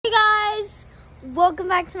welcome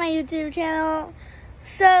back to my YouTube channel.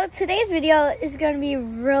 So today's video is going to be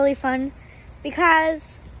really fun because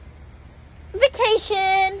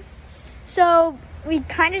vacation. So we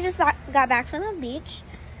kind of just got back from the beach.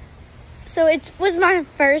 So it was my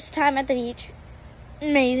first time at the beach.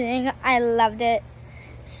 Amazing. I loved it.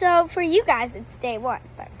 So for you guys, it's day 1,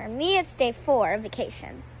 but for me, it's day 4 of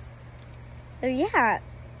vacation. So yeah,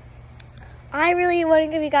 I really want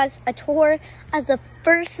to give you guys a tour as the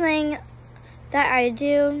first thing that I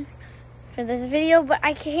do for this video, but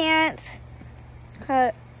I can't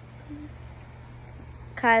because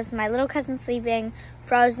my little cousin's sleeping.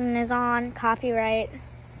 Frozen is on, copyright.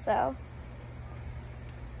 So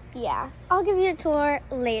yeah, I'll give you a tour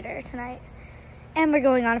later tonight. And we're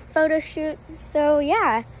going on a photo shoot. So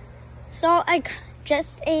yeah, so I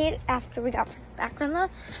just ate after we got back from the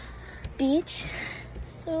beach.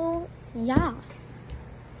 So yeah,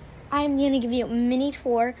 I'm gonna give you a mini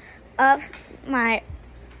tour of my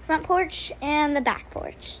front porch and the back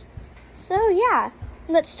porch. So yeah,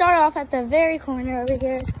 let's start off at the very corner over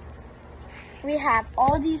here. We have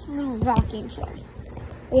all these little rocking chairs.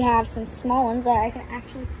 We have some small ones that I can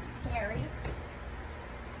actually carry.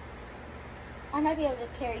 I might be able to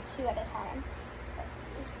carry 2 at a time. Let's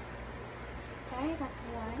see. Okay, that's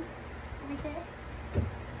 1 right there.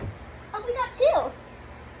 Oh, we got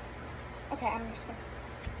 2. Okay, I'm just gonna.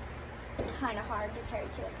 Kind of hard to carry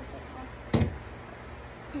 2 at the same time.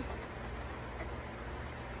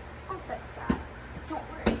 I'll fix that. Don't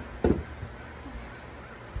worry.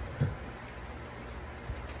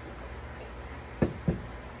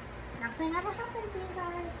 Nothing ever happens to you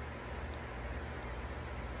guys.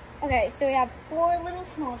 Okay, so we have 4 little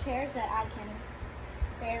small chairs that I can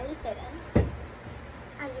barely fit in.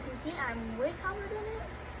 As you can see, I'm way taller than it.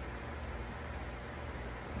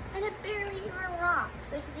 And it barely even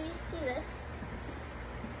rocks. Like, do you see this?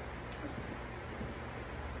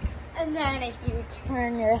 And then if you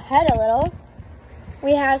turn your head a little,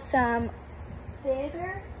 we have some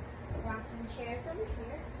bigger rocking chairs over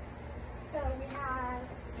here. So we have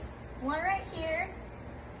one right here,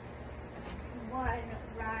 one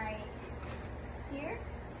right here.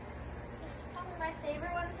 This is probably my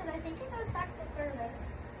favorite one because I think it goes back the further.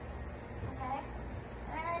 Okay?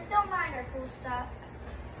 And don't mind our cool stuff.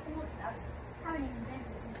 Cool stuff. Haven't even been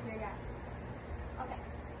in here yet. Okay.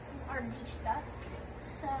 This is our beach stuff.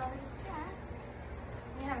 So, yeah.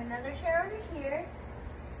 We have another chair over here.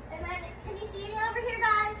 And then, can you see me over here,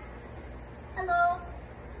 guys? Hello?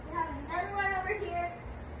 We have another one over here.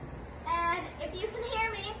 And if you can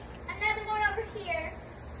hear me, another one over here.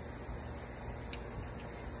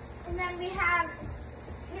 And then we have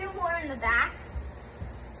 2 more in the back.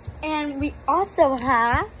 And we also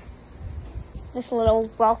have this little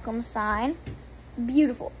welcome sign.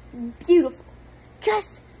 Beautiful, beautiful,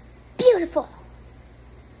 just beautiful.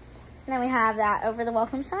 And then we have that over the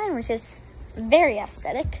welcome sign, which is very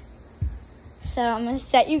aesthetic. So I'm gonna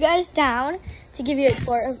set you guys down to give you a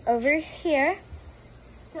tour of over here.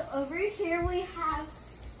 So over here we have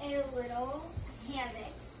a little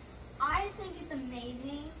hammock. I think it's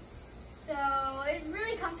amazing. So it's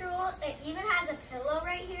really comfortable. It even has a pillow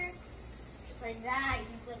right here. Just like that, you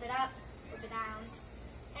can flip it up, flip it down.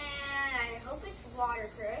 And I hope it's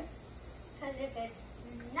waterproof, because if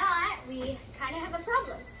it's not, we kind of have a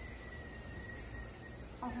problem.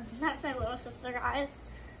 That's my little sister, guys.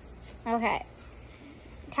 Okay.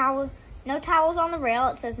 Towels. No towels on the rail.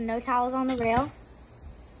 It says no towels on the rail.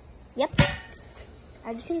 Yep.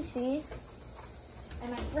 As you can see.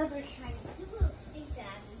 And my brother's trying to do a big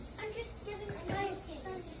daddy. I'm just giving my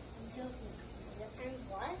and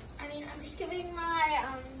what? I mean, I'm just giving my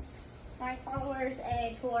my followers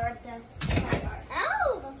a tour of the yard.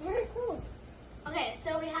 Oh, that's very cool. Okay,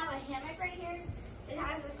 so we have a hammock right here. It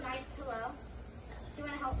has this nice pillow. Do you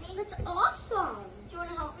want to help me? That's awesome. Do you want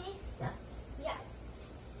to help me? Yeah. Yeah.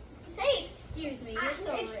 Say excuse me. You're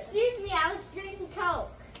so rude. Excuse me, I was drinking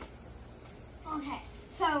Coke. Okay,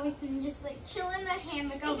 so we can just like chill in the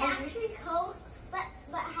hammock over here. It's actually Coke,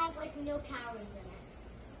 but has like no calories in it.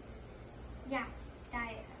 Yeah,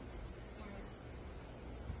 diet.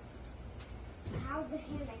 How's the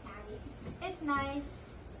hammock, Abby? It's nice.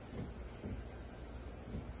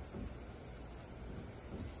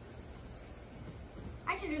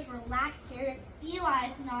 I should just relax here.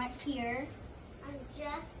 Eli's not here. I'm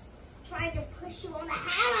just trying to push you on the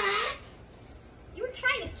hammock. You were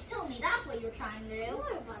trying to kill me. That's what you were trying to do. No,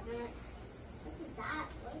 I wasn't. What is that?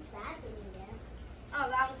 What is that doing there? Oh,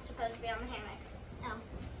 that was supposed to be on the hammock. Oh.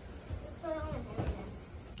 Let's put it on the hammock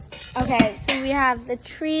then. Okay, so we have the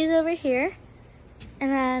trees over here. And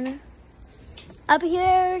then up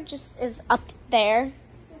here just is up there.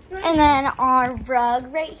 And then our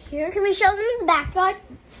rug right here. Can we show them the backyard?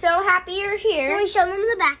 So happy you're here. Can we show them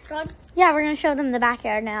the backyard? Yeah, we're going to show them the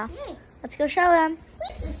backyard now. Yay. Let's go show them.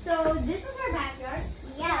 So this is our backyard.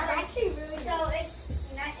 Yeah, it's actually really so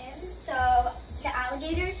it's not in, so the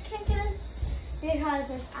alligators can't get in because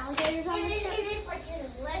there's alligators on It it. is like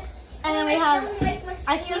a lift. And then we have,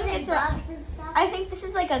 I think this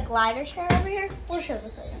is like a glider chair over here. We'll show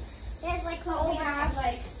this later. There's like So we have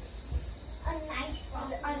like, a nice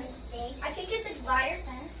thing. I think it's a glider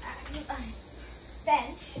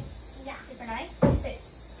bench. Yeah. Super nice.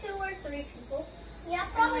 Fits 2 or 3 people. Yeah,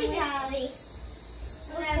 probably And then we just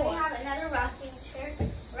have, and then we have another rocking chair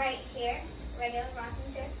right here. Regular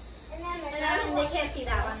rocking chair. And then And then they can't see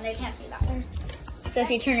that one. They can't see that one. So if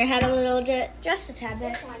you turn your head a little bit, just a tad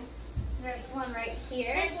bit. There's one right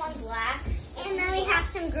here. There's one black. And then we have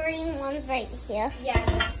some green ones right here.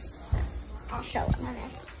 Yeah. I'll show them.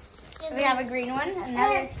 So we have a green one.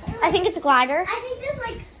 Another. I think it's a glider. I think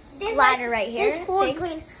there's Glider right here. There's 4 Big.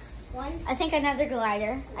 green ones. I think another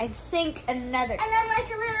glider. I think another. And then like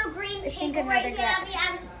a little green think table right another here. glider. We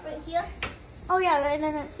have right here. Oh yeah, I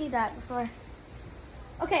didn't see that before.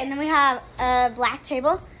 Okay, and then we have a black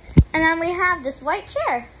table. And then we have this white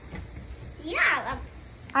chair. Yeah.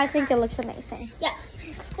 I think it looks amazing. Yeah.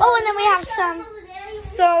 Oh, and then we have some.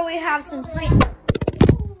 So we have some plants.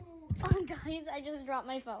 Oh, guys, I just dropped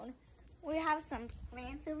my phone. We have some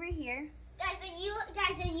plants over here. Guys, are you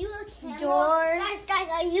a camera? Doors. Guys,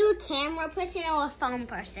 are you a camera person or a phone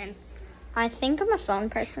person? I think I'm a phone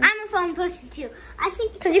person. I'm a phone person too. I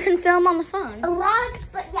think Because you can film on the phone. a lot of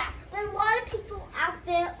people out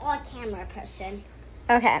there are camera person.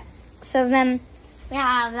 Okay, so then we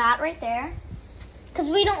have that right there. Cause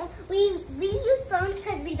we use phones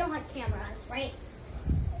because we don't have cameras, right?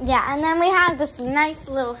 Yeah, and then we have this nice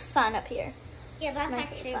little sun up here. Yeah, that's Nice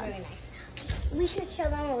actually sun. very nice. We should show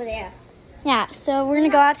them over there. Yeah, so we're going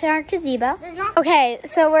to go out to our gazebo. There's not. Okay,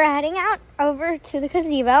 so we're heading out over to the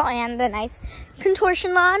gazebo and the nice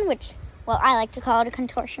contortion lawn, which, well, I like to call it a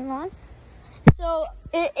contortion lawn. So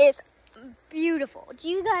it is beautiful. Do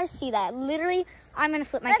you guys see that? Literally, I'm going to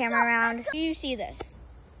flip my camera around. Do you see this?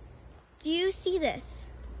 Do you see this?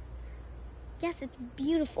 Yes, it's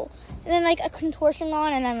beautiful. And then like a contortion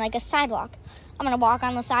lawn and then like a sidewalk. I'm going to walk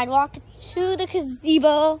on the sidewalk to the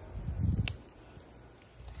gazebo.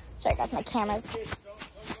 Sorry guys, my camera's. Don't go too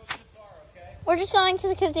far, okay? We're just going to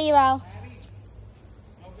the gazebo. Abby,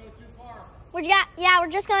 don't go too far. We're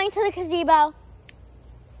just going to the gazebo.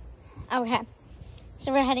 Okay.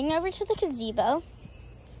 So we're heading over to the gazebo.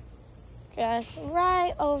 Just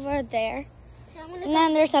right over there. And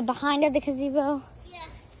then there's a behind of the gazebo. Yeah.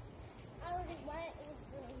 I was wet. It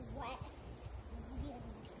was really wet.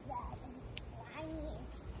 Slimy.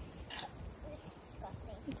 It was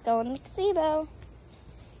disgusting. Let's go in the gazebo.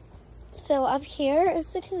 So up here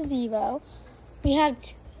is the gazebo. We have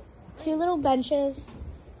two little benches.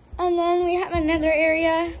 And then we have another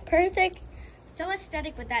area. Perfect. So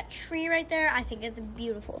aesthetic with that tree right there. I think it's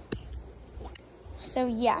beautiful. So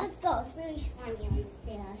yeah. Let's go. It's really slimy on the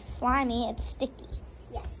stairs. Slimy, it's sticky.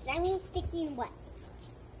 Yes, slimy, sticky, and wet.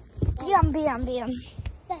 Yum. Da,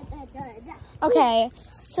 da, da. Okay,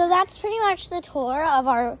 so that's pretty much the tour of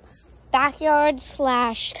our backyard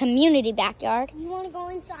 / community backyard. You want to go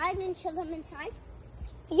inside and show them inside?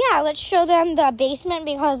 Yeah, let's show them the basement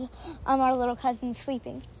because our little cousin's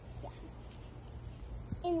sleeping.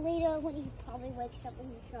 And later when he probably wakes up and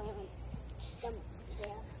you show him them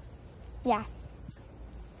there. Yeah.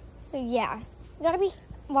 So yeah, you gotta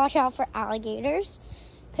watch out for alligators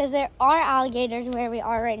because there are alligators where we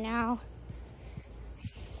are right now.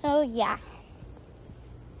 So yeah,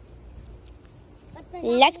 But they're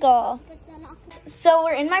let's go. But they're not. So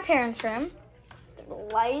we're in my parents' room. The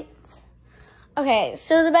lights. Okay,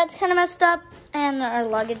 so the bed's kind of messed up and our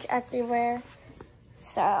luggage everywhere.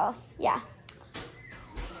 So yeah.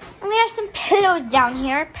 And we have some pillows down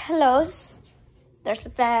here. Pillows. There's the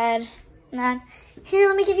bed. And then here,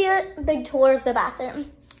 let me give you a big tour of the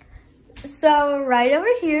bathroom. So right over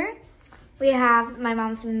here, we have my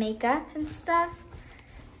mom's makeup and stuff.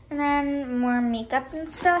 And then more makeup and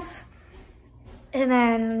stuff. And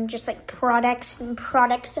then just like products. And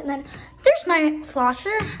then there's my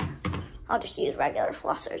flosser. I'll just use regular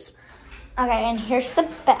flossers. Okay, and here's the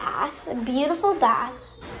bath. A beautiful bath.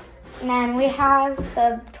 And then we have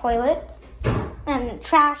the toilet. And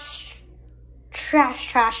trash.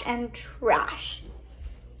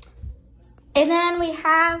 And then we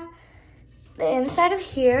have the inside of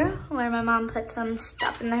here where my mom put some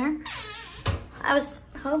stuff in there. I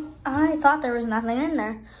thought there was nothing in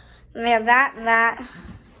there. And we have that.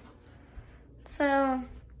 So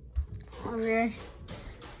over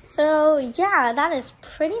So yeah, that is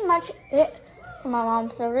pretty much it for my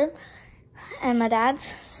mom's bedroom and my dad's.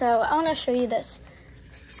 So I want to show you this.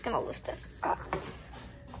 Just gonna lift this up.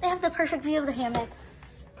 They have the perfect view of the hammock,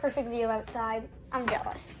 perfect view outside. I'm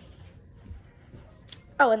jealous.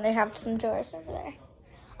 Oh, and they have some drawers over there.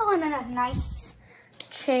 Oh, and then a nice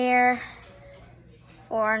chair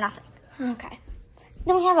for nothing. Okay.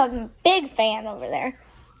 Then we have a big fan over there.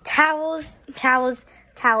 Towels, towels,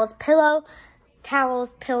 towels, pillow,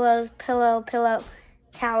 towels, pillows, pillow, pillow,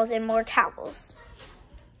 towels, and more towels.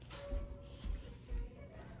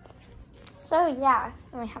 So yeah,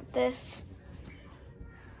 we have this.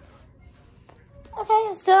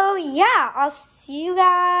 Okay, so yeah, I'll see you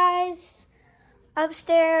guys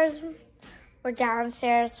upstairs or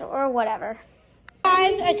downstairs or whatever.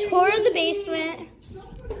 Guys, a tour of the basement.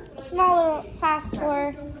 Small little fast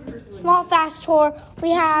tour. Small fast tour.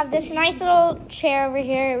 We have this nice little chair over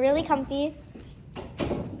here, really comfy.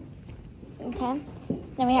 Okay.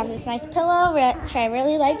 Then we have this nice pillow, which I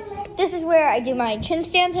really like. This is where I do my chin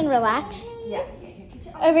stands and relax.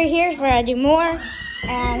 Over here is where I do more.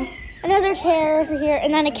 And another chair over here,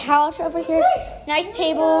 and then a couch over here. Nice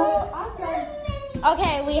table.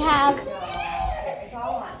 Okay, we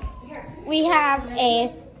have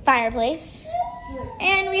a fireplace,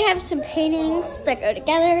 and we have some paintings that go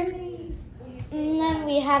together. And then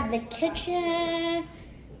we have the kitchen,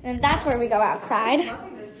 and that's where we go outside.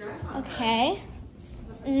 Okay.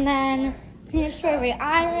 And then here's where we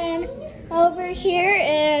iron. Over here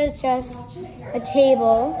is just a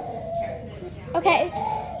table. Okay,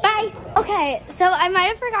 bye. Okay, so I might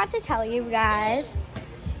have forgot to tell you guys,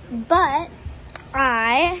 but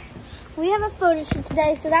we have a photo shoot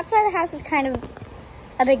today, so that's why the house is kind of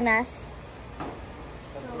a big mess.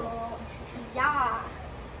 So, yeah.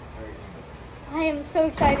 I am so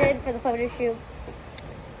excited for the photo shoot.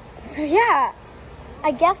 So yeah,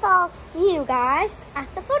 I guess I'll see you guys at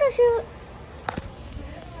the photo shoot.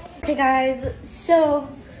 Okay guys, so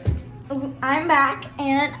I'm back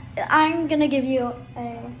and I'm gonna give you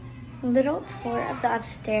a little tour of the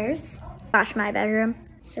upstairs / my bedroom.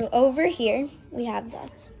 So over here we have the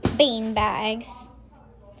bean bags.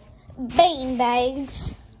 Then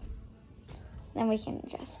we can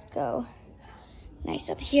just go nice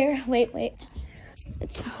up here. Wait.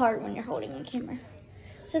 It's hard when you're holding a camera.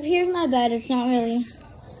 So here's my bed. It's not really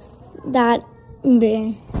that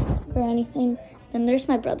big or anything. Then there's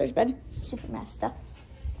my brother's bed. Super messed up.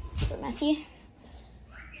 Super messy.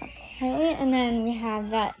 Okay, and then we have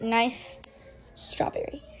that nice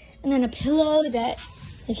strawberry. And then a pillow that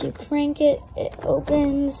if you crank it, it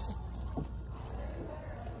opens.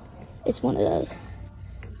 It's one of those.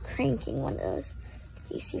 Cranking one of those.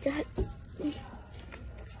 Do you see that?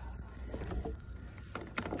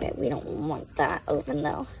 Okay, we don't want that open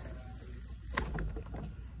though.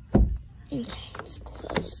 Okay, it's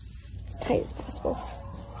closed. As tight as possible.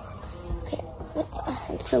 Okay,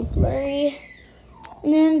 it's so blurry.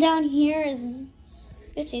 And then down here is,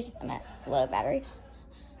 oopsies, I'm at low battery.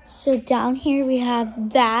 So down here we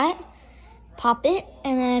have that, pop it,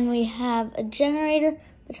 and then we have a generator,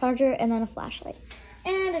 the charger, and then a flashlight.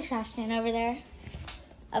 And a trash can over there,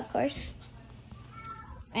 of course.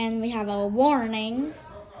 And we have a warning.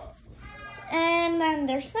 And then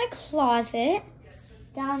there's my closet.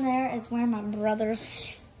 Down there is where my brother's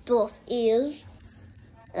stuff is.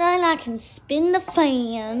 Then I can spin the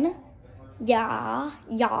fan. Yeah,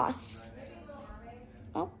 yes.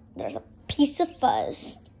 Oh, there's a piece of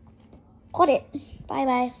fuzz. Got it.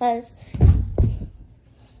 Bye-bye, fuzz.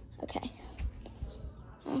 Okay.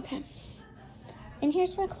 And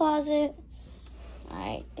here's my closet.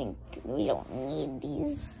 I think we don't need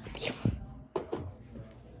these.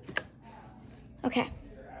 Okay.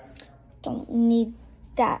 Don't need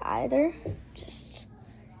that either. Just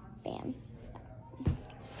bam.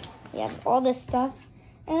 We have all this stuff.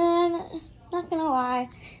 And not gonna lie,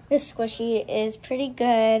 this squishy is pretty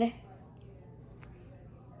good.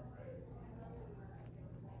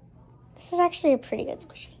 This is actually a pretty good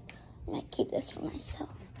squishy. I might keep this for myself.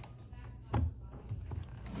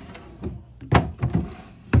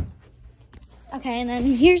 Okay, and then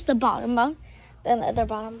here's the bottom bunk. Then the other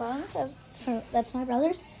bottom bunk, that's my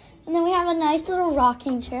brother's. And then we have a nice little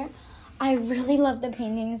rocking chair. I really love the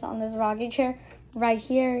paintings on this rocking chair. Right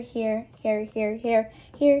here, here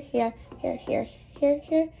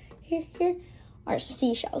are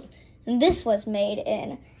seashells. And this was made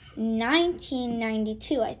in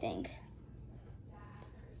 1992, I think.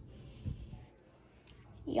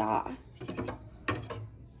 Yeah.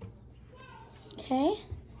 Okay.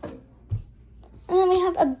 And then we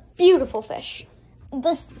have a beautiful fish.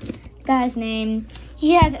 This guy's name,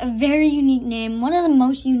 He has a very unique name. One of the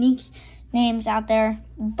most unique names out there,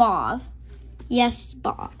 Bob. Yes,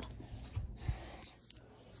 Bob.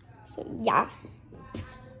 So yeah.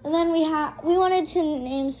 And then we wanted to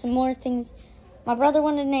name some more things. My brother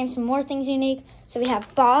wanted to name some more things unique. So we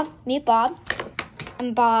have Bob, meet Bob,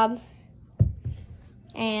 and Bob,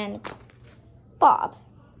 and Bob.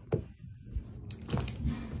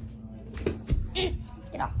 Get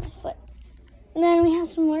off my foot. And then we have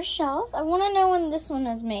some more shells. I want to know when this one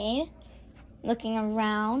was made. Looking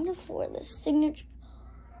around for the signature.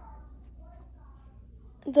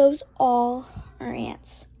 Those all are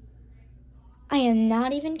ants. I am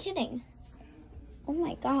not even kidding. Oh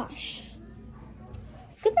my gosh.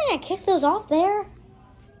 Good thing I kicked those off there.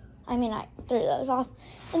 I mean, I threw those off.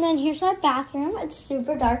 And then here's our bathroom. It's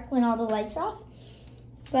super dark when all the lights are off.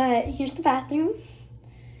 But here's the bathroom.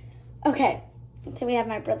 Okay, so we have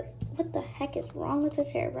my brother. What the heck is wrong with this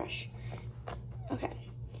hairbrush? Okay.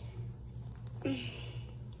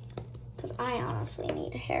 Because I honestly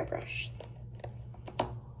need a hairbrush.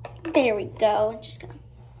 There we go. I'm just gonna.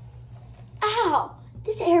 Ow!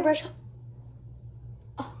 This hairbrush.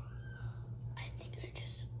 Oh, I think I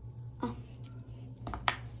just. Oh.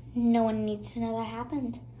 No one needs to know that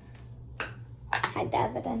happened. Hide the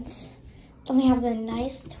evidence. Then we have the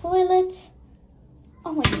nice toilets.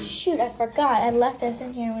 Oh my shoot! I forgot. I left this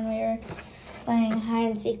in here when we were playing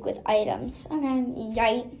hide and seek with items. Okay,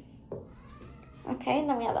 yite. Okay, and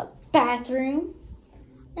then we have a bathroom.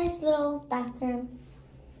 Nice little bathroom.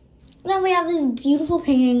 Then we have this beautiful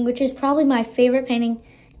painting, which is probably my favorite painting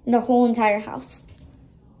in the whole entire house.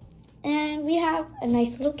 And we have a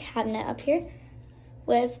nice little cabinet up here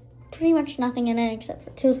with pretty much nothing in it except for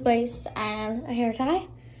toothpaste and a hair tie.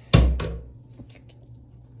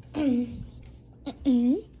 And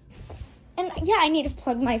yeah, I need to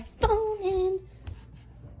plug my phone in.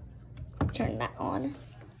 Turn that on.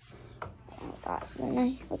 Oh God,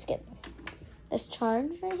 let's get this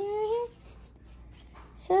charged right here.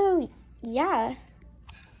 So, yeah,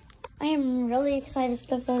 I am really excited for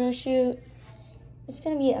the photo shoot. It's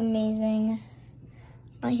going to be amazing.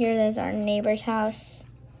 Here, there's our neighbor's house.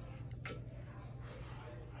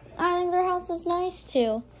 I think their house is nice,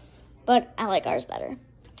 too, but I like ours better.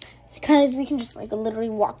 It's because we can just, like, literally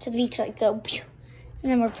walk to the beach, like, go, pew,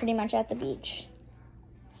 and then we're pretty much at the beach.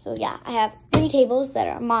 So, yeah, I have 3 tables that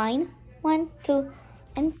are mine. 1, 2,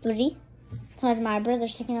 and 3, because my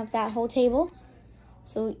brother's taking up that whole table.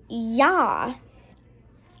 So, yeah,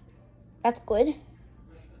 that's good.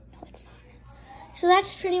 No, it's not. So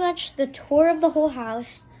that's pretty much the tour of the whole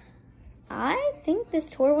house. I think this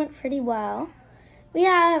tour went pretty well. We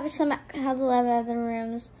have a lot of other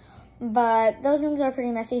rooms, but those rooms are pretty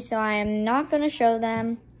messy, so I am not going to show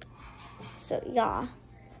them. So, yeah,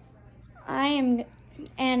 and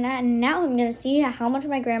now I'm going to see how much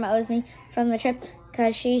my grandma owes me from the trip.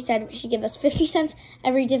 Because she said she'd give us 50 cents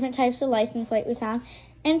every different types of license plate we found.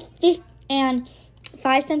 And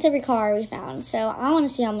 5 cents every car we found. So I want to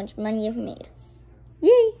see how much money you've made.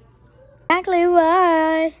 Yay! Exactly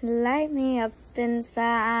what light me up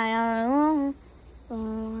inside.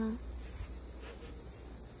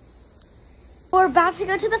 We're about to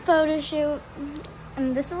go to the photo shoot.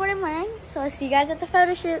 And this is what I'm wearing. So I'll see you guys at the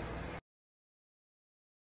photo shoot.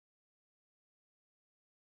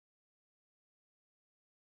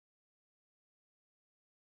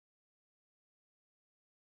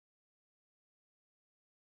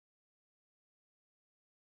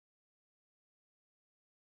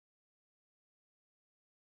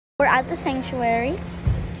 We're at the sanctuary,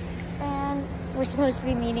 and we're supposed to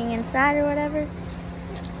be meeting inside or whatever.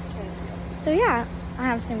 So yeah, I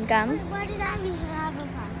have some gum. What did I mean? Have a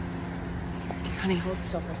fun. Honey, hold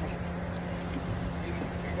still for a second.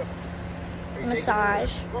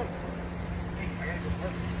 Massage.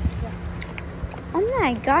 Oh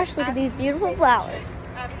my gosh, look at these beautiful flowers.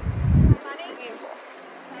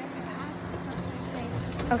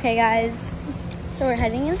 Okay guys, so we're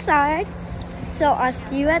heading inside. So I'll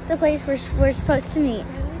see you at the place we're supposed to meet.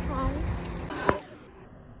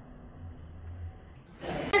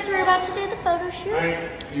 Guys, we're about to do the photo shoot.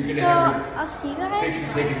 So I'll see you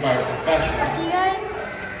guys. I'll see you guys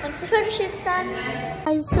once the photo shoot's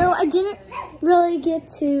done. So I didn't really get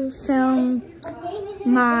to film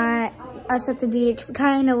us at the beach. We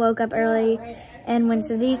kind of woke up early and went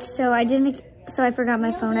to the beach, so I forgot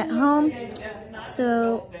my phone at home.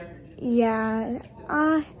 So yeah,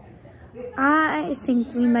 I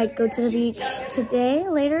think we might go to the beach today,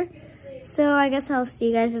 later. So I guess I'll see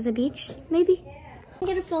you guys at the beach, maybe. I'm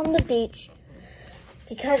gonna film the beach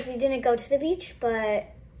because we didn't go to the beach,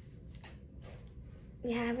 but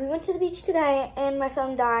yeah, we went to the beach today and my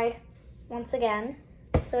phone died once again.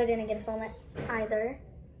 so I didn't get to film it either.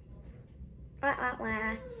 Wah, wah,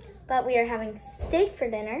 wah. But we are having steak for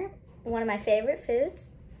dinner, one of my favorite foods.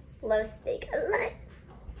 Love steak, I love it.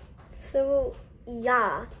 So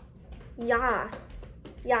yeah.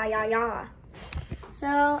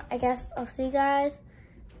 So I guess I'll see you guys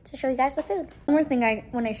to show you guys the food. One more thing I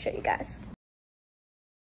want to show you guys.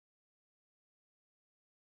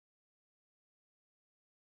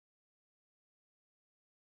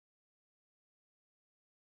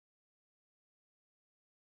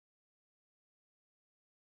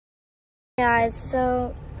 Guys,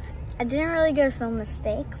 so I didn't really go film the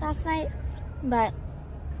steak last night, but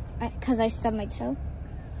because I stubbed my toe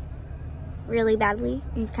really badly,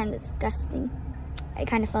 and it's kind of disgusting. I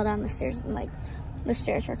kind of fell down the stairs, and like the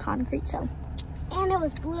stairs are concrete, so. And it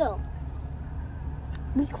was blue.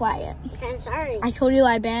 Be quiet. I'm sorry. I told you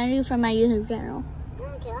I banned you from my YouTube channel. I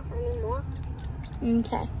don't care anymore.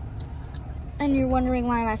 Okay. And you're wondering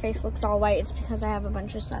why my face looks all white. It's because I have a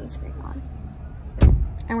bunch of sunscreen on.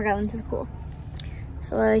 And we're going to the pool.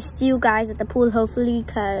 So I see you guys at the pool, hopefully,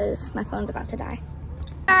 because my phone's about to die.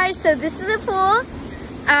 Guys, so this is the pool.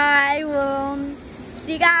 I will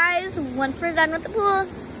see you guys once we're done with the pool.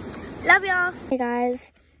 Love y'all. Hey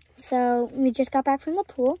guys, so we just got back from the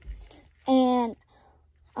pool, and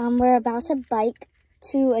we're about to bike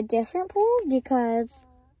to a different pool because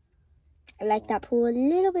I like that pool a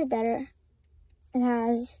little bit better. It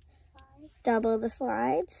has double the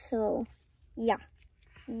slides, so yeah.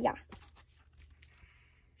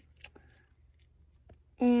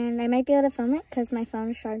 And I might be able to film it because my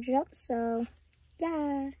phone is charged up, so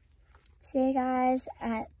yeah. See you guys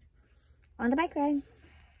on the bike ride.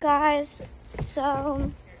 Guys, so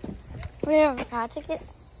we're about to get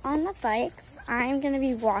on the bike. I'm gonna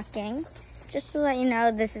be walking. Just to let you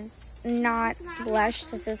know, this is not blush.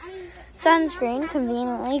 This is sunscreen.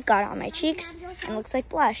 Conveniently got on my cheeks and looks like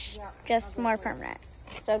blush, just more permanent.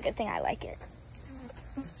 So good thing I like it.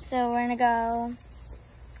 So we're gonna go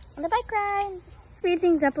on the bike ride. Speed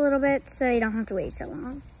things up a little bit so you don't have to wait so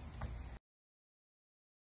long.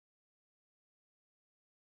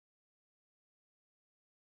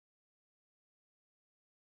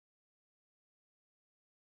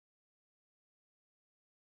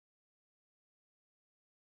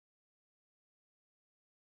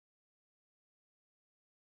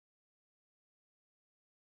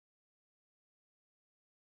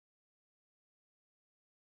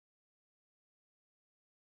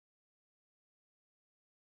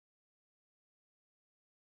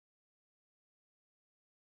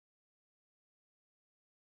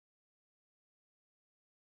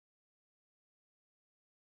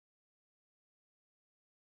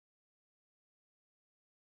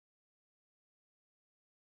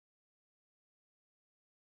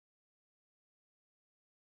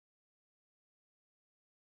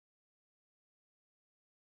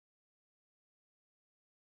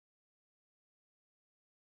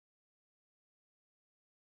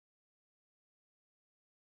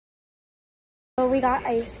 So we got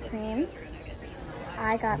ice cream.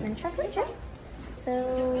 I got mint chocolate chip.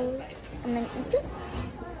 So I'm gonna eat it.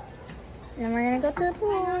 And then we're gonna go to the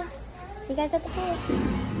pool. See you guys at the pool.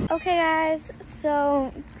 Okay guys,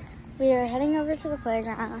 so we are heading over to the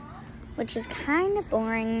playground, which is kind of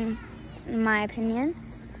boring in my opinion.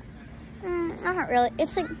 Not really,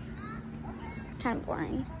 it's like kind of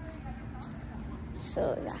boring.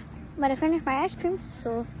 So yeah, but I finished my ice cream,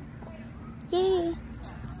 so yay.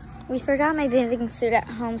 We forgot my bathing suit at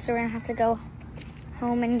home, so we're gonna have to go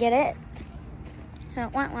home and get it. So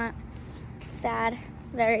want. Sad.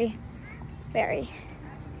 Very, very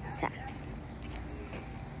sad.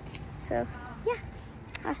 So yeah,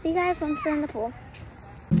 I'll see you guys once we're in the pool.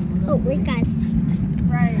 Oh, wait, guys.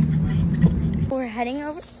 Right. We're heading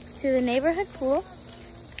over to the neighborhood pool.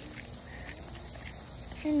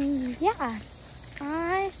 And yeah,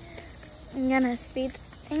 I'm gonna speed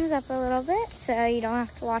things up a little bit so you don't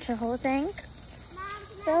have to watch the whole thing.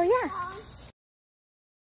 So yeah.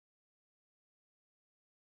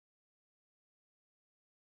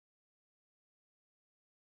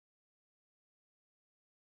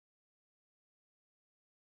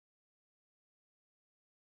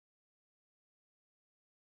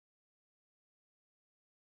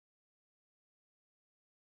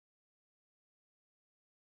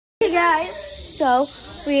 Hey guys, so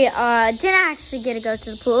we didn't actually get to go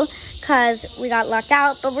to the pool because we got locked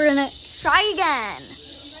out, but we're gonna try again.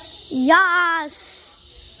 Yes,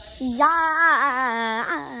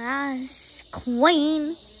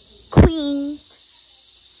 queen.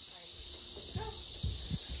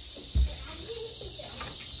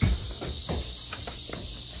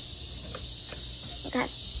 Okay.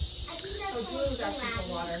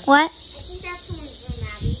 What? I think that's someone's room,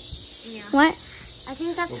 Abby. Yeah. What? I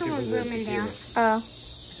think that's someone's room in there. Oh.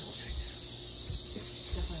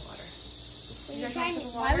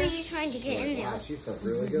 Why were you trying to get in there? She felt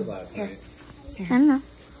really good last night. I don't know.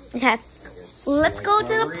 Okay. Let's go to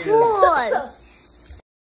the pool.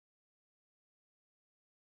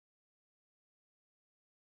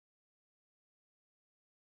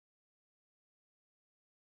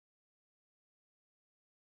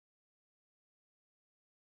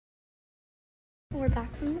 We're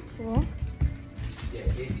back from the pool.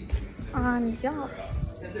 On job.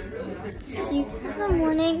 See you guys in the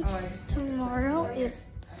morning. Tomorrow is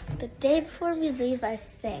the day before we leave, I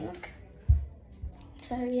think.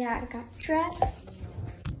 So yeah, I got dressed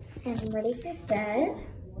and I'm ready for bed.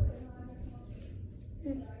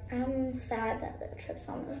 I'm sad that the trip's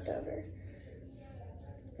almost over.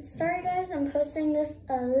 Sorry guys, I'm posting this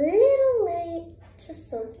a little late.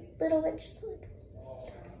 Just a little bit, just like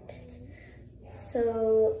a bit.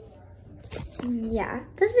 So yeah,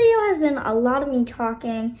 this video has been a lot of me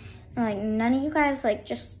talking and like none of you guys like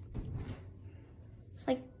just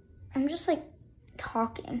like, I'm just like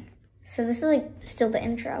talking. So this is like still the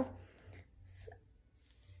intro. So,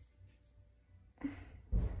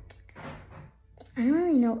 I don't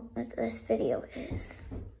really know what this video is.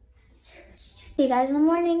 See you guys in the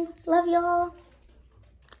morning. Love y'all.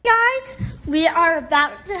 Guys, we are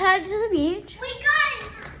about to head to the beach. Wait, guys!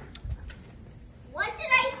 What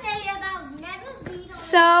did I say about never being on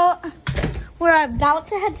So we're about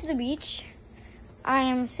to head to the beach. I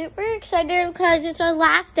am super excited because it's our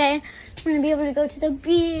last day. We're gonna be able to go to the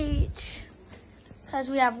beach because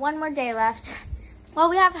we have one more day left. Well,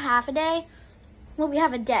 we have half a day. Well, we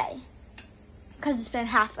have a day because it's been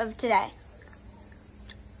half of today.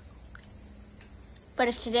 But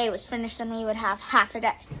if today was finished, then we would have half a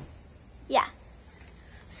day. Yeah.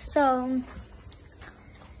 So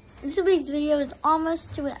this week's video is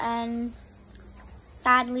almost to an end.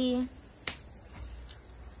 Sadly.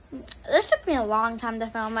 This took me a long time to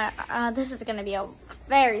film. This is going to be a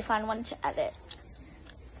very fun one to edit.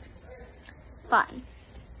 Fun.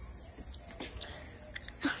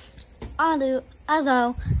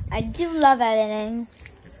 Although I do love editing,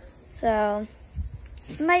 so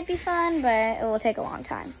it might be fun, but it will take a long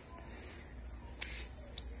time.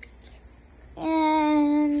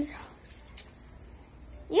 And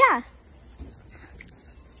yeah.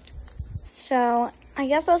 So I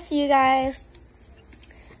guess I'll see you guys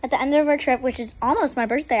at the end of our trip, which is almost my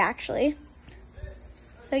birthday, actually.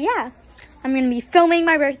 So yeah, I'm gonna be filming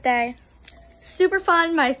my birthday. Super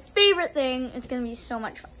fun, my favorite thing. It's gonna be so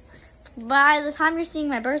much fun. By the time you're seeing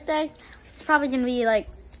my birthday, it's probably gonna be like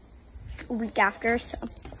a week after, so.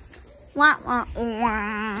 Wah, wah,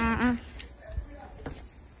 wah.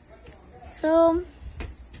 So,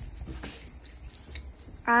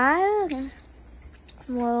 I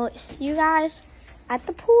will see you guys at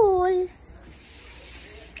the pool.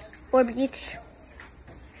 Or beach.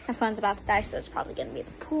 My phone's about to die, so it's probably gonna be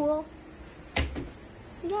the pool.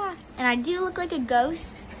 Yeah, and I do look like a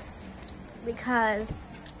ghost because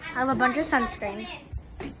I have a bunch of sunscreen.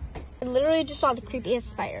 I literally just saw the creepiest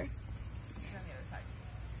spider.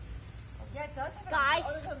 Guys,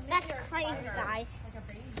 that's crazy,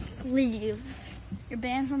 guys. Leave. You're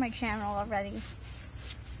banned from my channel already.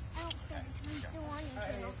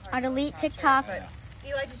 I'll delete TikTok.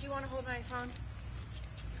 Eli, did you want to hold my phone?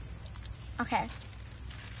 Okay.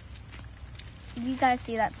 You guys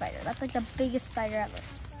see that spider? That's like the biggest spider ever.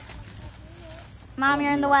 Mom,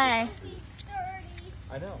 you're in the way.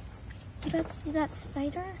 I know. You guys see that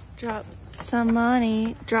spider? Drop some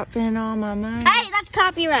money. Drop in all my money. Hey, that's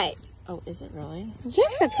copyright. Oh, is it really?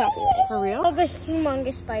 Yes, that's copyright. For real? Look, a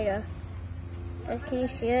humongous spider. Guys, can you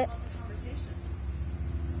see it?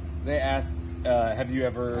 They asked, have you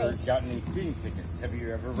ever gotten any speeding tickets? Have you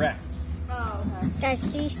ever wrecked? Guys,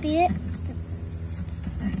 do you see it?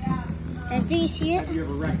 Guys, do you see it? Have you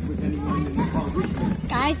ever wrecked with anyone in the car with you?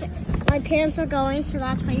 Guys, my parents are going, so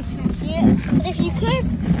that's why you can't see it. But if you could,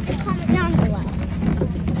 just comment down below.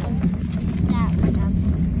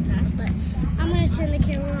 But I'm going to turn the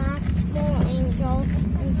camera more angle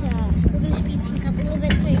into, we're going to speed sync up a little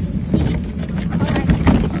bit so you can see.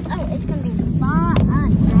 Oh, it's going to be fun.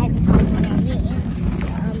 It's probably going to be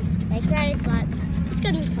like right, but it's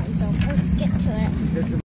going to be fun, so let's get to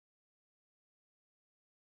it.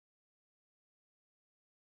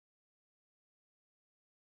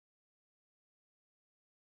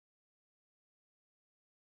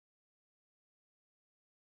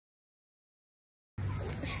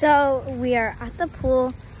 So we are at the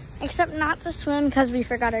pool, except not to swim because we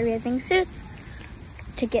forgot our bathing suits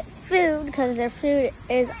to get food because their food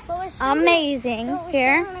is amazing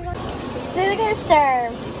here. Food is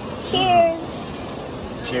served. Cheers.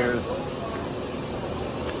 Cheers.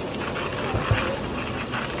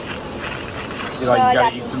 You know, So I you got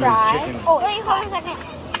gotta eat some of this chicken. Oh, wait, hold on a second.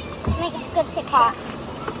 Make it a good picture. Hot.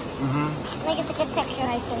 Mm-hmm. Make it a good picture.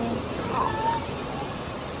 Nice and hot.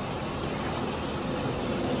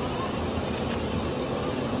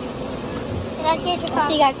 I'll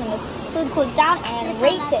see you guys when the food cools down and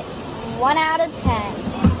rate it 1 out of 10.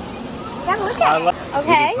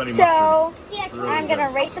 Okay, so I'm gonna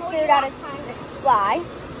rate the food out of 10. Fly.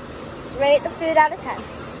 Rate the food out of 10.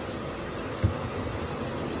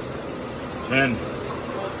 10.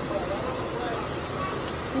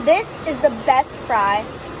 This is the best fry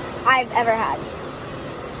I've ever had.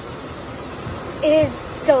 It is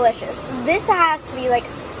delicious. This has to be like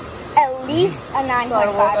at least a 9.5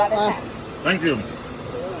 out of 10. Thank you.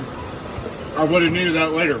 I would have needed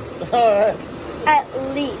that later. At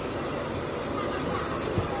least.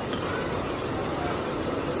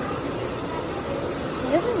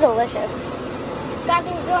 This is delicious. Guys,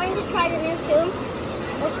 I'm going to try the new food.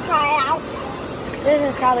 Let's try it out. This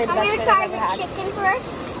is probably the I'm best going food to try I've ever the had. chicken first.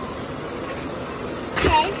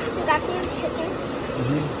 Okay, we got the chicken.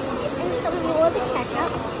 And some more of the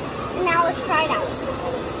ketchup. And now let's try it out.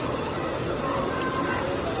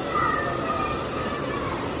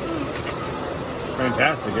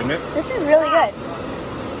 Fantastic, isn't it? This is really good.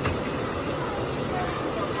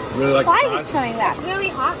 Really like Why the is it sauce? coming back? It's really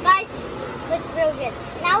hot, guys. But it's real good.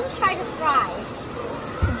 Now let's try the fries.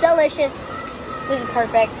 Delicious. This is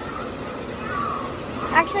perfect.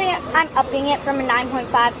 Actually, I'm upping it from a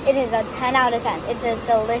 9.5. It is a 10 out of 10. It is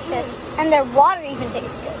delicious. And their water even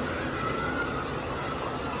tastes good.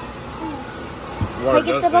 Water Like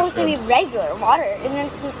it's does supposed to taste be good. regular water, and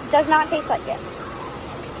it does not taste like it.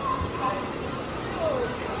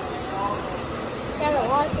 There's a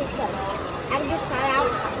lot of good stuff. I'm just try it out.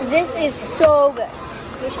 This is so good.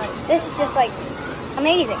 This is just like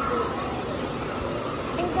amazing.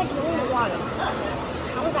 It's like in the water.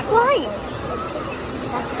 How was that? Fly.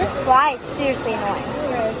 This fly is seriously annoying.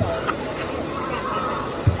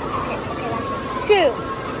 Shoot.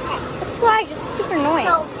 This fly is just super annoying.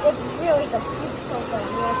 So it's really good. It's so good.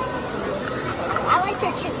 I like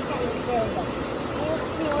their chicken sandwich. It's really good.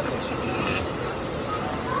 You know the chicken.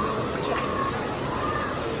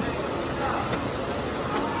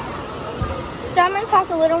 So I'm going to talk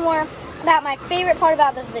a little more about my favorite part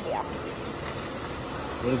about this video.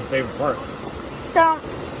 What is your favorite part? So,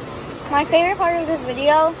 my favorite part of this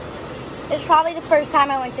video is probably the first time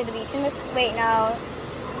I went to the beach in this. Wait, no.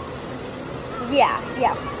 Yeah.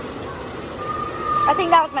 I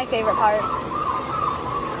think that was my favorite part.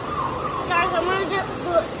 Guys, I'm going to just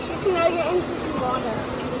put chicken nugget into some water.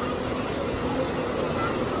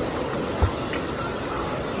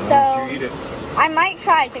 Why don't you eat it? I might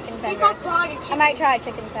try chicken Tastes tenders. like water chicken. I might try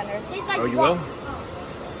chicken tenders. Tastes like Oh, you wa- will?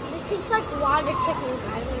 It tastes like water chicken,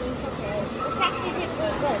 guys. It's okay. It's actually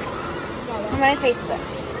really good. I'm going to taste it.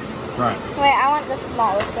 Right. Wait, I want the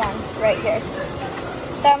smallest one right here.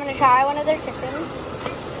 So I'm going to try one of their chickens.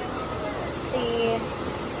 See.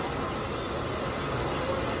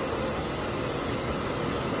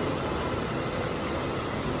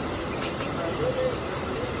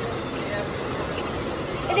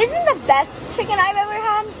 It isn't the best chicken I've ever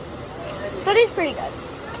had, but it's pretty good.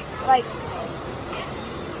 Like,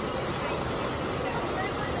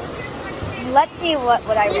 let's see what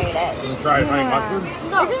would I rate it. You try honey mustard?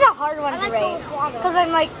 This is a hard one to rate because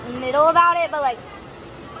I'm like middle about it, but like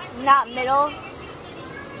not middle.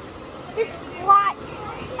 This flat,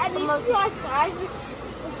 and these fries fries with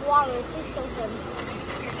water. It's just so good.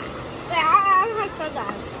 Wait, I don't have to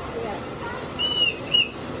that. Yeah.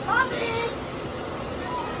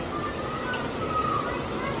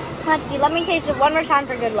 Let's see. Let me taste it one more time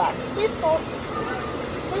for good luck. This like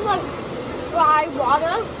dry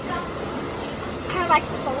water. Kind of like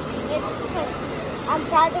salty. It's because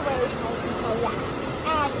fries are very salty, so yeah.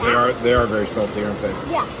 And like that. They are very salty, aren't they?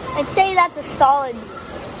 Yeah. I'd say that's a solid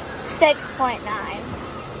 6.9.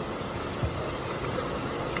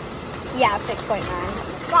 Yeah, 6.9.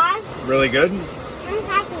 Fries. Really good? I'm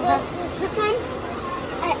happy with this one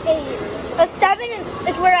at 8. A 7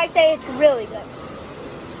 is where I say it's really good.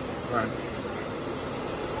 Right.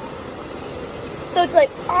 So it's like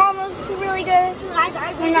almost really good. Guys,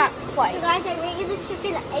 But not quite. Guys, I rated the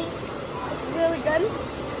chicken at 8. It's really good.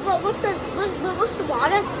 But what's the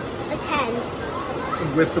water? A 10.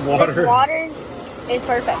 With the This water. water is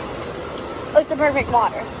perfect. It's the perfect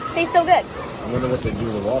water. Tastes so good. I wonder what they do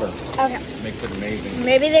with the water. Okay. Makes it amazing.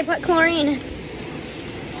 Maybe they put chlorine.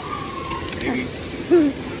 Maybe.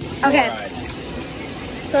 Okay. Alright.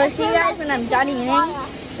 So I'll see you guys when I'm done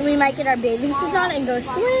eating. We might get our bathing suits on and go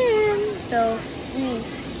swim. So,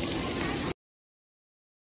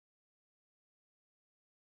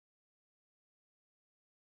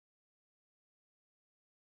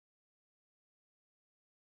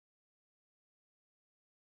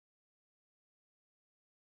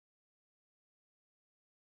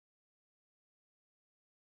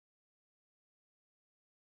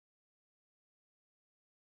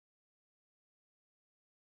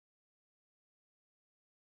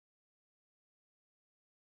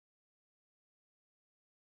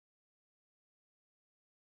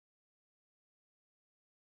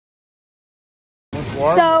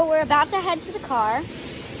 So we're about to head to the car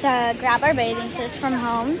to grab our bathing suits from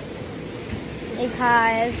home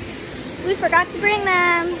because we forgot to bring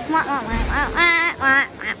them.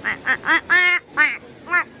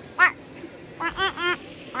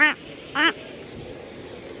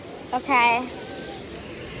 Okay.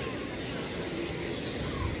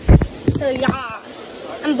 So yeah,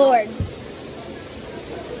 I'm bored.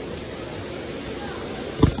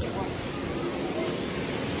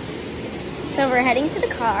 So we're heading to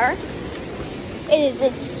the car. It is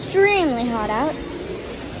extremely hot out.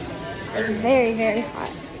 Like very, very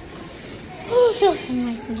hot. Oh, it feels so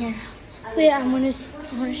nice in here. But yeah, I want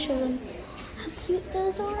to show them how cute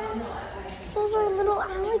those are. Those are little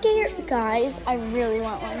alligator guys. I really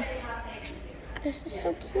want one. This is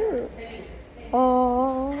so cute.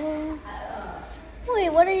 Oh. Wait,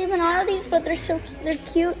 what are even are these? But they're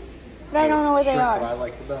cute. But I don't know what they are. What I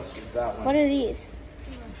like the best was that one. What are these?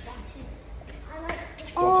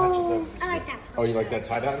 Don't touch it, I like that one. Oh, you like that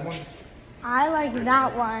tie-dye one? I like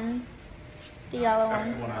that one. The yellow That's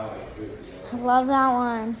one. the one I like too. I love that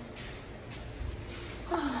one.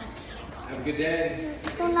 Oh, it's Have a good day.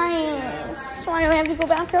 so nice. So why do we have to go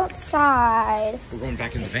back outside? We're going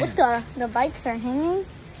back in the van. What the bikes are hanging?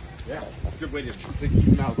 Yeah, good way to keep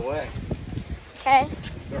them out of the way. Okay.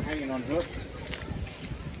 They're hanging on hooks.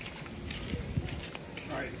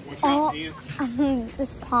 All right, watch Oh, out, Ian. this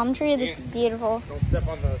palm tree, this is beautiful. Don't step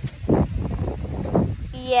on those.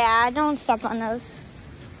 Yeah, don't step on those.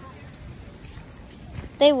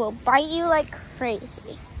 They will bite you like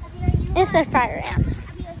crazy. It's a fire ants.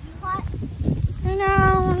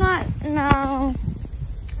 No.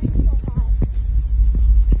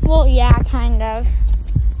 Well, yeah, kind of.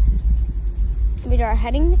 We are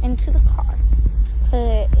heading into the car.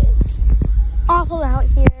 It's awful out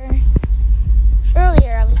here.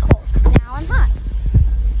 Earlier I was cold. Now I'm hot.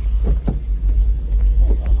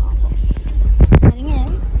 It's so awful. So heading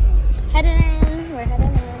in. We're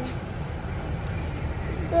heading in.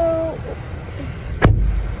 So,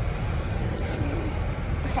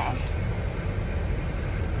 okay.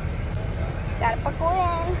 Gotta buckle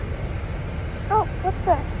in. Oh, what's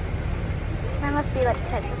this? That must be like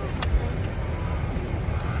ketchup or something.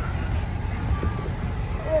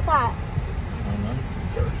 What is that?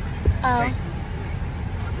 Oh.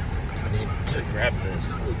 I need to grab this.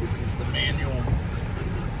 This is the manual.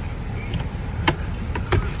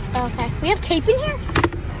 Okay. We have tape in here?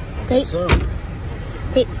 Tape. So,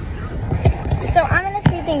 Tape. So I'm gonna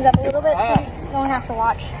speed things up a little bit so you don't have to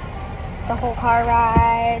watch the whole car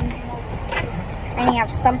ride. And you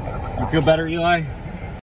have something to you watch. feel better, Eli?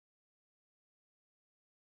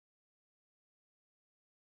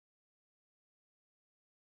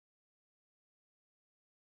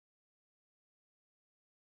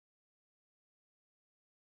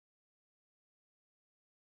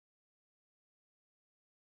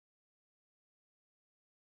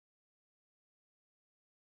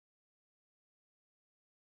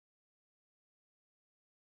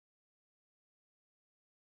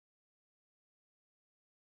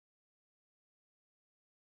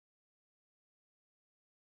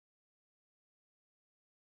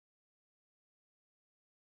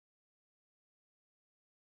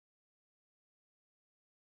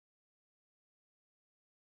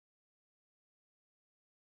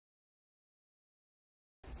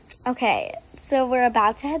 Okay, so we're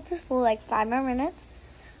about to head to school, like 5 more minutes,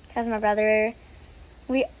 because my brother,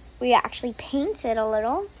 we actually painted a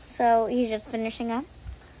little, so he's just finishing up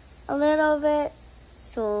a little bit,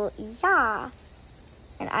 so yeah,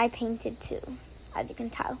 and I painted too, as you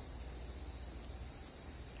can tell,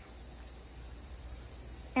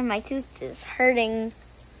 and my tooth is hurting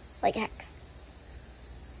like heck.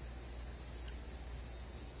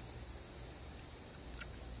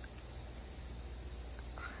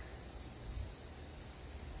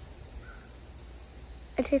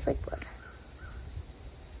 It tastes like blood.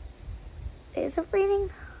 Is it bleeding?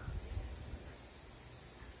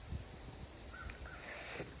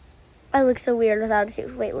 I look so weird without a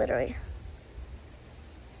tooth. Wait, literally.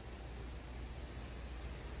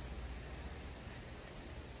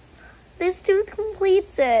 This tooth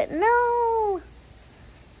completes it. No.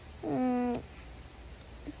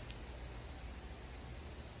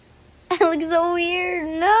 I look so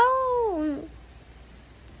weird. No.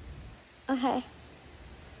 Okay.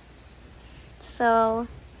 So,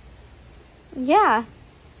 yeah.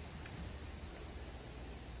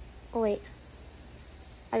 Oh, wait.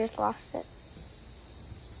 I just lost it.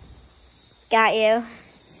 Got you.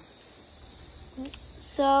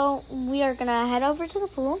 So, we are gonna head over to the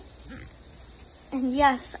pool. And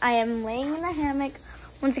yes, I am laying in the hammock.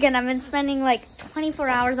 Once again, I've been spending like 24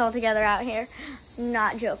 hours altogether out here.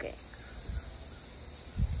 Not joking.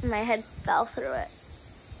 My head fell through it.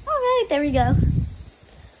 Okay, there we go.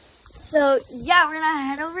 So, yeah, we're gonna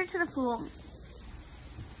head over to the pool.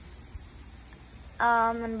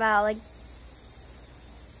 In about like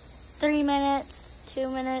 3 minutes, 2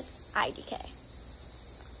 minutes, IDK.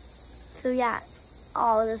 So yeah,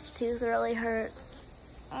 all of this tooth really hurts.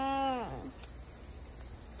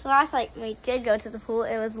 So last night when we did go to the pool,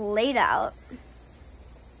 it was laid out.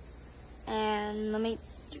 And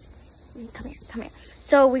come here.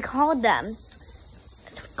 So we called them.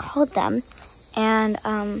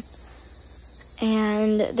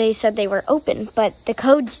 And they said they were open, but the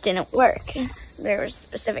codes didn't work. There were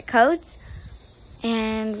specific codes,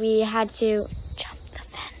 and we had to jump the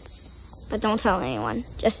fence. But don't tell anyone.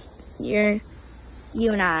 Just you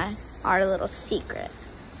and I, our little secret.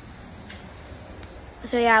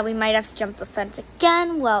 So yeah, we might have to jump the fence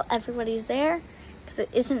again while everybody's there, because it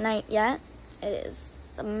isn't night yet. It is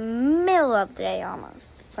the middle of the day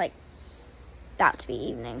almost. It's like about to be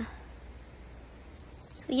evening.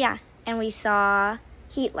 So yeah, and we saw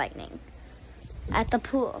heat lightning at the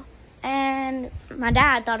pool. And my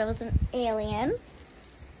dad thought it was an alien.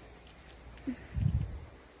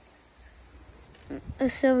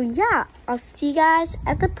 So yeah, I'll see you guys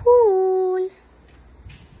at the pool.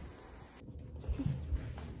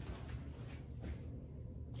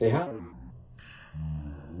 Say hi.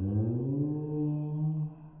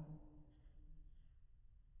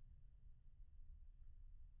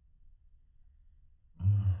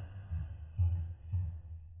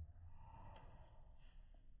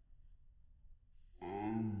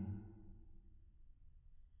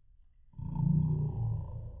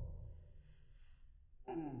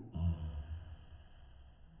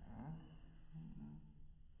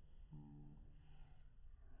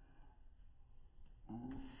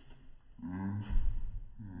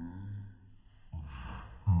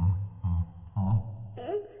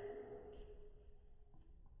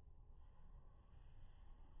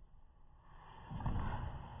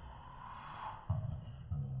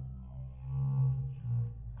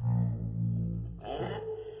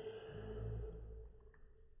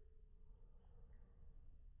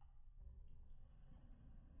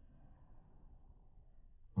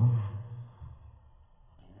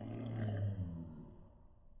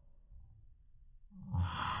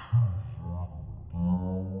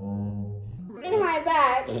 In my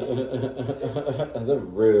bag. That's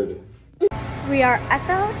rude. We are at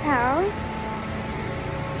the hotel.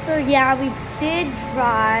 So yeah, we did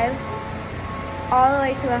drive all the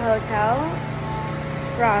way to the hotel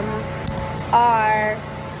from our,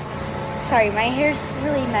 sorry, my hair's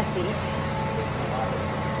really messy.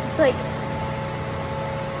 It's like,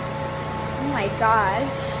 oh my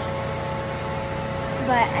gosh.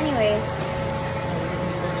 But anyways,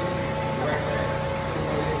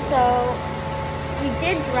 so we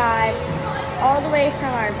did drive all the way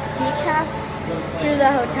from our beach house to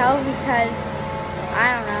the hotel because,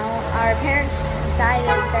 I don't know, our parents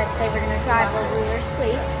decided that they were going to drive while we were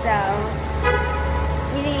asleep, so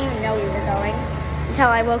we didn't even know we were going until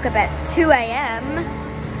I woke up at 2 a.m.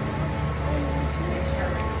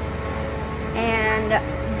 and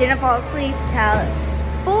didn't fall asleep till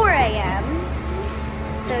 4 a.m.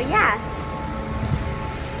 So yeah,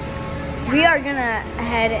 we are gonna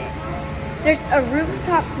head. There's a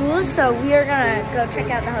rooftop pool, so we are gonna go check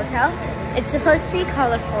out the hotel. It's supposed to be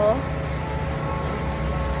colorful.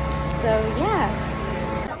 So yeah.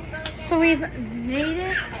 So we've made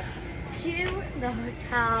it to the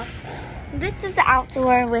hotel. This is the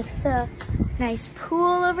outdoor with the nice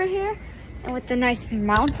pool over here and with the nice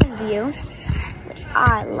mountain view, which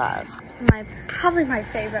I love. Probably my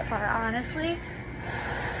favorite part, honestly.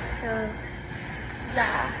 So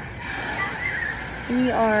yeah. We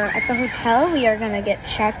are at the hotel. We are gonna get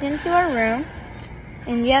checked into our room.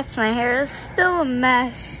 And yes, my hair is still a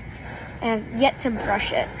mess and yet to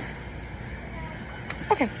brush it.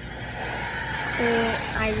 Okay. So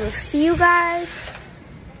I will see you guys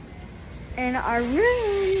in our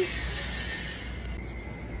room.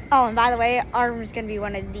 Oh, and by the way, our room is going to be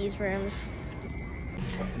one of these rooms.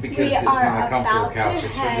 Because We it's are not a comfortable about couch. to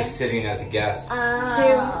It's for head just sitting as a guest. To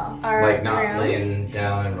our Like not room. laying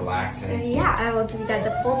down and So relaxing. yeah, I will give you guys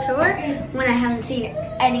a full tour when I haven't seen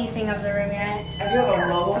anything of the room yet. I do have a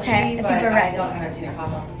mobile Okay, I key, think but we're ready. I haven't seen it pop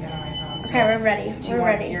up yet on my phone. Okay, we're ready. Do you We're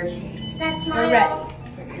want ready. your key? That's We're my ready.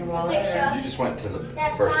 Your wallet? Or? You just went to the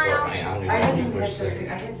That's first floor, mine. man. I don't I even know didn't if you hit pushed six. six.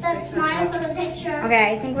 I hit That's six. smile for the picture.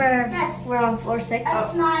 Okay, I think Yes. we're on floor 6.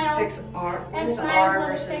 That's smile. 6R. What That's is smile R for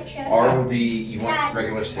the versus? picture. R would be, you want Dad,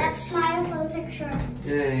 regular That's 6. smile for the picture.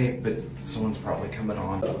 Yay, but someone's probably coming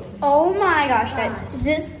on. Oh my gosh, guys.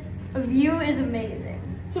 This view is amazing.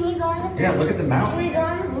 Can we go on the Yeah, look at the Can we mountains. go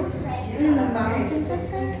on the roof today? And the mountains up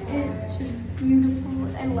there, it's just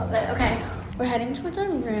beautiful. I love it. Okay, we're heading towards our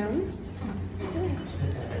room.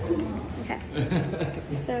 Okay,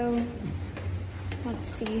 so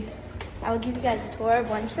let's see. I will give you guys a tour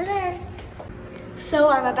once we're there. So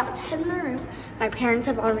I'm about to head in the room. My parents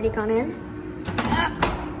have already gone in.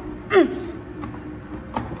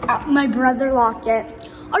 My brother locked it.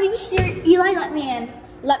 Are you serious? Eli, let me in.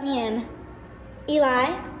 Let me in.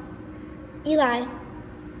 Eli. Eli.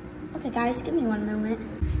 Okay, guys, give me one moment.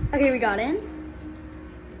 Okay, we got in.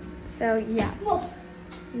 So, yeah.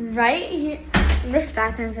 Right here. This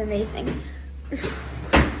bathroom's amazing. This is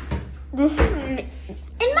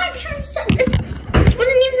and my parents said this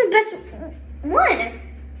wasn't even the best one.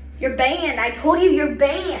 You're banned. I told you you're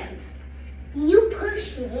banned. You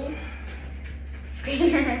pushed me.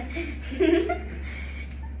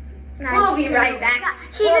 We'll be right back.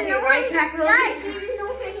 She's We'll be annoying. right back. Guys, she's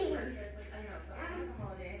annoying.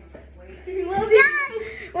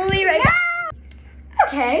 We'll be right back.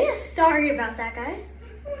 Okay, sorry about that, guys.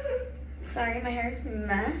 Sorry, my hair's a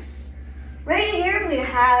mess. Right here we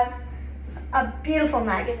have a beautiful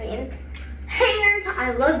magazine. Hangers,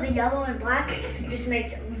 I love the yellow and black. It just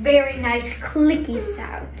makes very nice clicky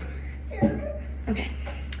sound. Okay.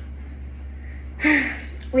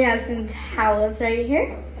 We have some towels right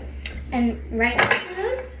here. And right next to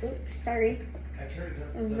those, oops, sorry.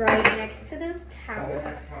 Right next to those towels,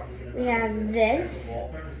 we have this.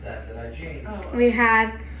 We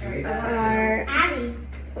have our... Abby,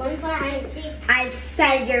 one for hide and seek. I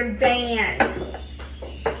said you're banned.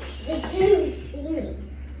 They can't even see me.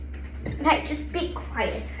 Okay, just be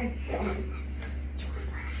quiet.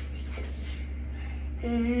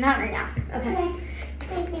 Not right now. Okay.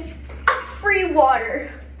 Thank you. A free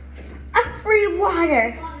water. A free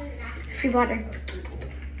water. Free water.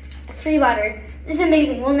 Free water. This is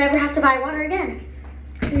amazing. We'll never have to buy water again.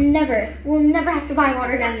 Never. We'll never have to buy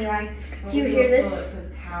water again, Eli. Do you hear this?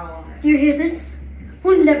 Do you hear this?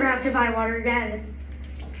 We'll never have to buy water again.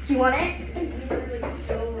 Do you want it?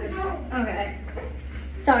 Okay.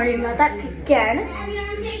 Sorry about that again. Abby,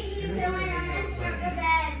 I'm taking you filling on this circle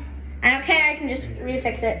bed. I don't care. I can just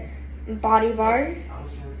refix it. Body bar.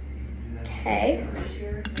 Okay.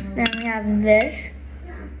 Then we have this.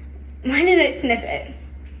 Why did I sniff it?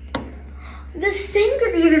 The sink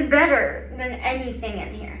is even better than anything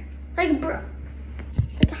in here. Like, bro.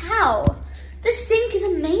 Like, how? The sink is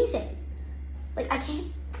amazing. Like, I can't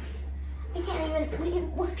even.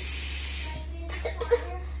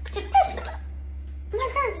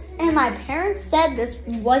 My parents said this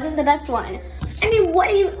wasn't the best one. I mean, what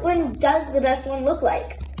even does the best one look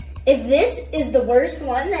like? If this is the worst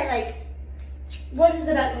one, then like, what does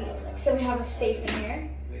the best one look like? So we have a safe in here.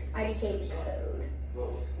 IDK code.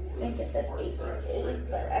 I think it says 838,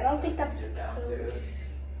 but I don't think that's the code.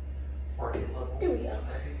 There we go.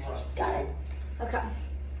 Got it. Okay.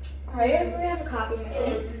 Right here we have a copy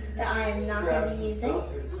machine that I'm not going to be using.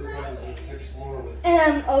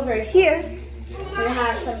 And over here, we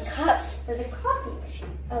have some cups for the coffee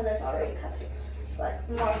machine. Oh, there's already cups. But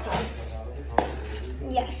more cups.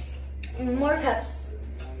 Yes. More cups.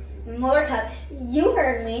 More cups. You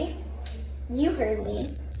heard me. You heard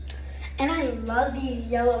me. And I love these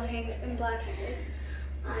yellow hangers and black hangers.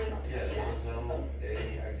 I'm obsessed.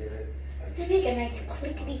 They make a nice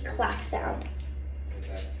clickety clack sound.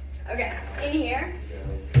 Okay, in here.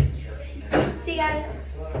 See, guys?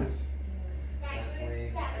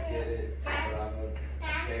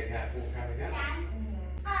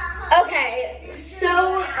 Okay,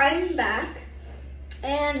 so I'm back.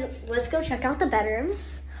 And let's go check out the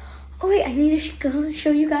bedrooms. Oh wait, I need to go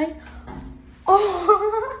show you guys.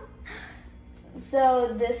 Oh!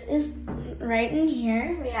 So this is right in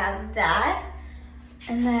here. We have that.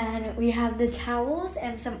 And then we have the towels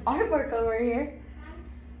and some artwork over here.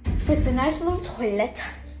 With a nice little toilet.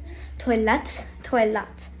 Toilet.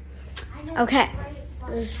 Okay.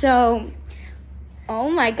 So, Oh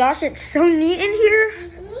my gosh, it's so neat in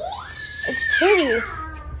here. It's pretty.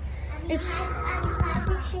 It's no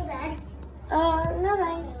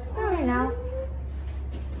thanks. Not right now.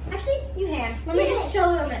 Actually, you can. Let me just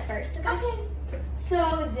show them it first. Okay.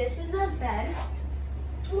 So this is the bed.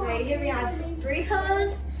 Right here we have 3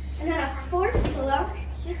 pillows and then a 4th pillow.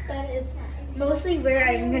 This bed is mostly where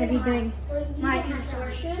I'm going to be doing my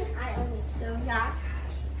contortion. So yeah.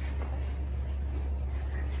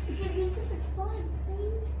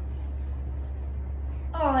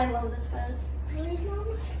 Oh, I love this pose. Please,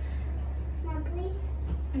 Mom,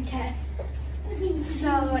 please. Okay.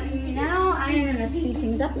 So now I am going to speed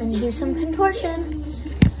things up and do some contortion.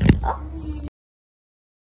 Oh.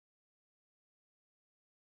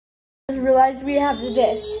 I just realized we have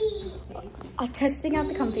this. Testing out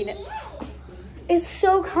the comfiness. It's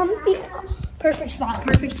so comfy. Perfect spot,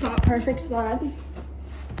 perfect spot, perfect spot.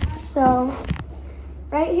 So,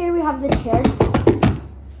 right here we have the chair.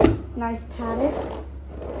 Nice padded.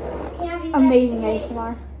 Amazing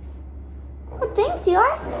ASMR. Oh, thanks,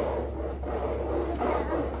 Eli.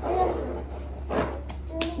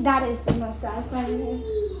 That is the most satisfying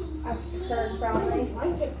I've heard, probably.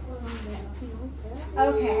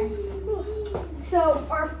 Okay. So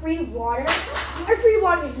our free water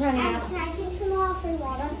is running out. Can I take some more free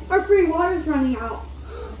water? Our free water is running out.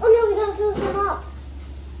 Oh no, we gotta fill some up.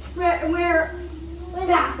 Where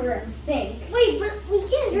bathroom sink. Wait, but we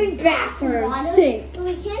can't drink Bathroom water. sink.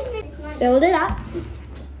 We can't drink water. Filled it up.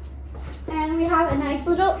 And we have a nice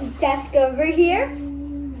little desk over here.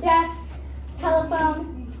 Desk,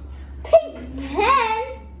 telephone, pink pen.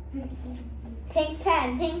 Pink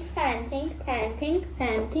pen, pink pen, pink pen, pink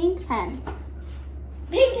pen, pink pen.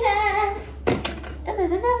 Pink pen. Da, da,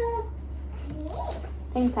 da, da.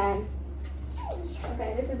 Pink pen.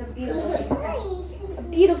 Okay, this is a beautiful pen. A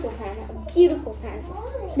beautiful pen. A beautiful pen.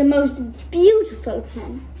 The most beautiful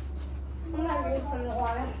pen. I'm gonna drink some of the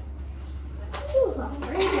water.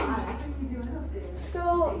 So,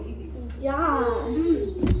 yeah.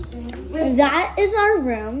 That is our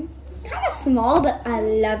room. Kind of small, but I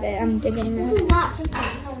love it. I'm digging This it. is not just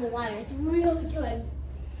like normal water. It's really good.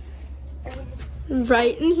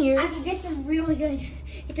 Right in here. Abby, this is really good.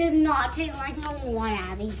 It does not taste like normal water,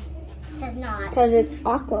 Abby. It does not. Because it's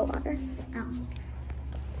aqua water. Oh.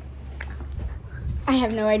 I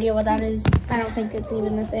have no idea what that is. I don't think it's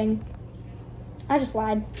even a thing. I just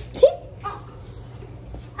lied.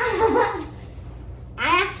 I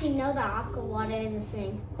actually know that aqua water is a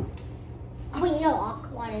thing. Oh, you know aqua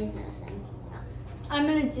water isn't a thing. I'm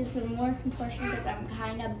going to do some more contortion because I'm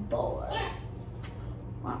kind of bored.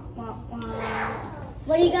 Wah, wah, wah.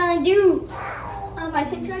 What are you gonna do? I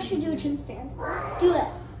think I should do a chin stand. Do it.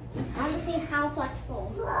 I want to see how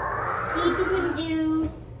flexible. See if you can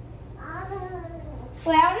do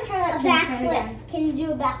Wait, I want to try that a chin stand backflip. again. Can you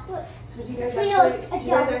do a backflip? So do you guys Wait,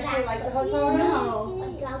 actually like the hotel room?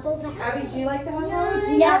 No. A double backflip. Abby, do you like the hotel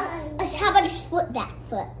room? Yeah. How about a split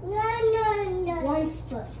backflip? No. One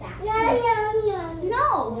split backflip.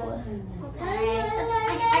 No. Okay.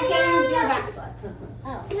 I can't even do a backflip.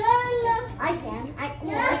 Oh. I can. I can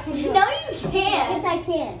do it. No, you can't. Yes, I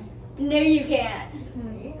can. No, you can't.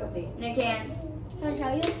 There you go, baby. No, you can't. Can I show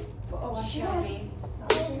you? Oh, Show me.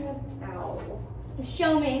 Ow.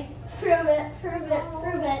 Show me. Prove it. Prove it.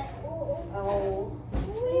 Prove it. Oh.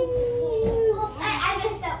 I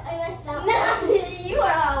messed up. I messed up. No, you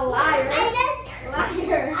are a liar. I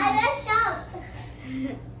messed up.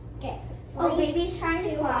 Okay. Oh, baby's trying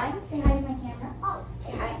to climb. Say hi to my camera. Oh,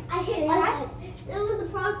 Say hi. I should. It was the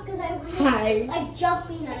problem because I Hi. like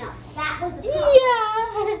jumping enough. That was the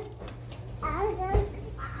problem. Yeah.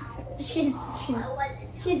 She's just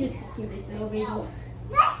the cutest little baby.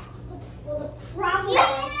 Well, the problem is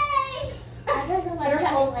I wasn't like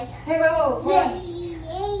jumping like Hey, whoa, hold on. this.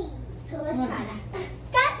 So let's try that.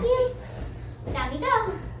 Got you. Down you go.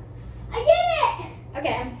 I did it.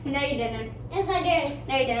 Okay. No, you didn't. Yes, I did.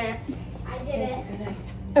 No, you didn't. I did it.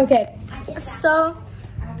 Okay. I did that. So,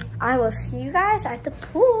 I will see you guys at the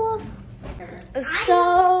pool.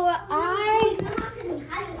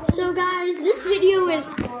 So guys, this video is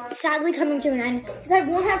sadly coming to an end because I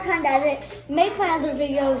won't have time to edit, make my other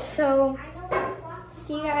videos. So,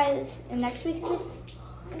 see you guys in next week's video.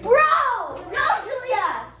 Bro! No,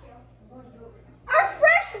 Julia! Our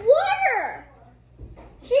fresh water!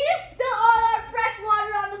 She just spilled all our fresh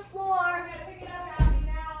water on the floor.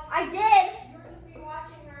 I did.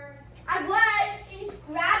 I was. She just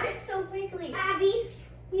grabbed it so quickly. Abby,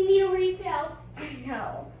 you need a refill.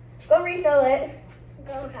 No. Go refill it.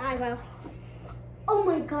 Go, I will. Oh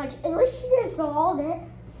my gosh, at least she didn't throw all of it.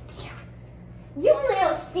 You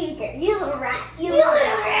little stinker. You little rat. You little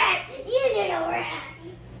rat. You little rat.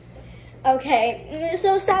 Okay,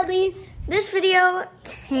 so sadly, this video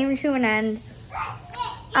came to an end.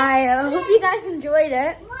 I hope you guys enjoyed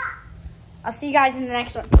it. I'll see you guys in the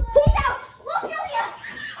next one. Peace out. We'll kill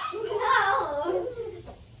you. No.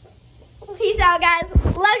 Peace out, guys.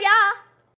 Love y'all.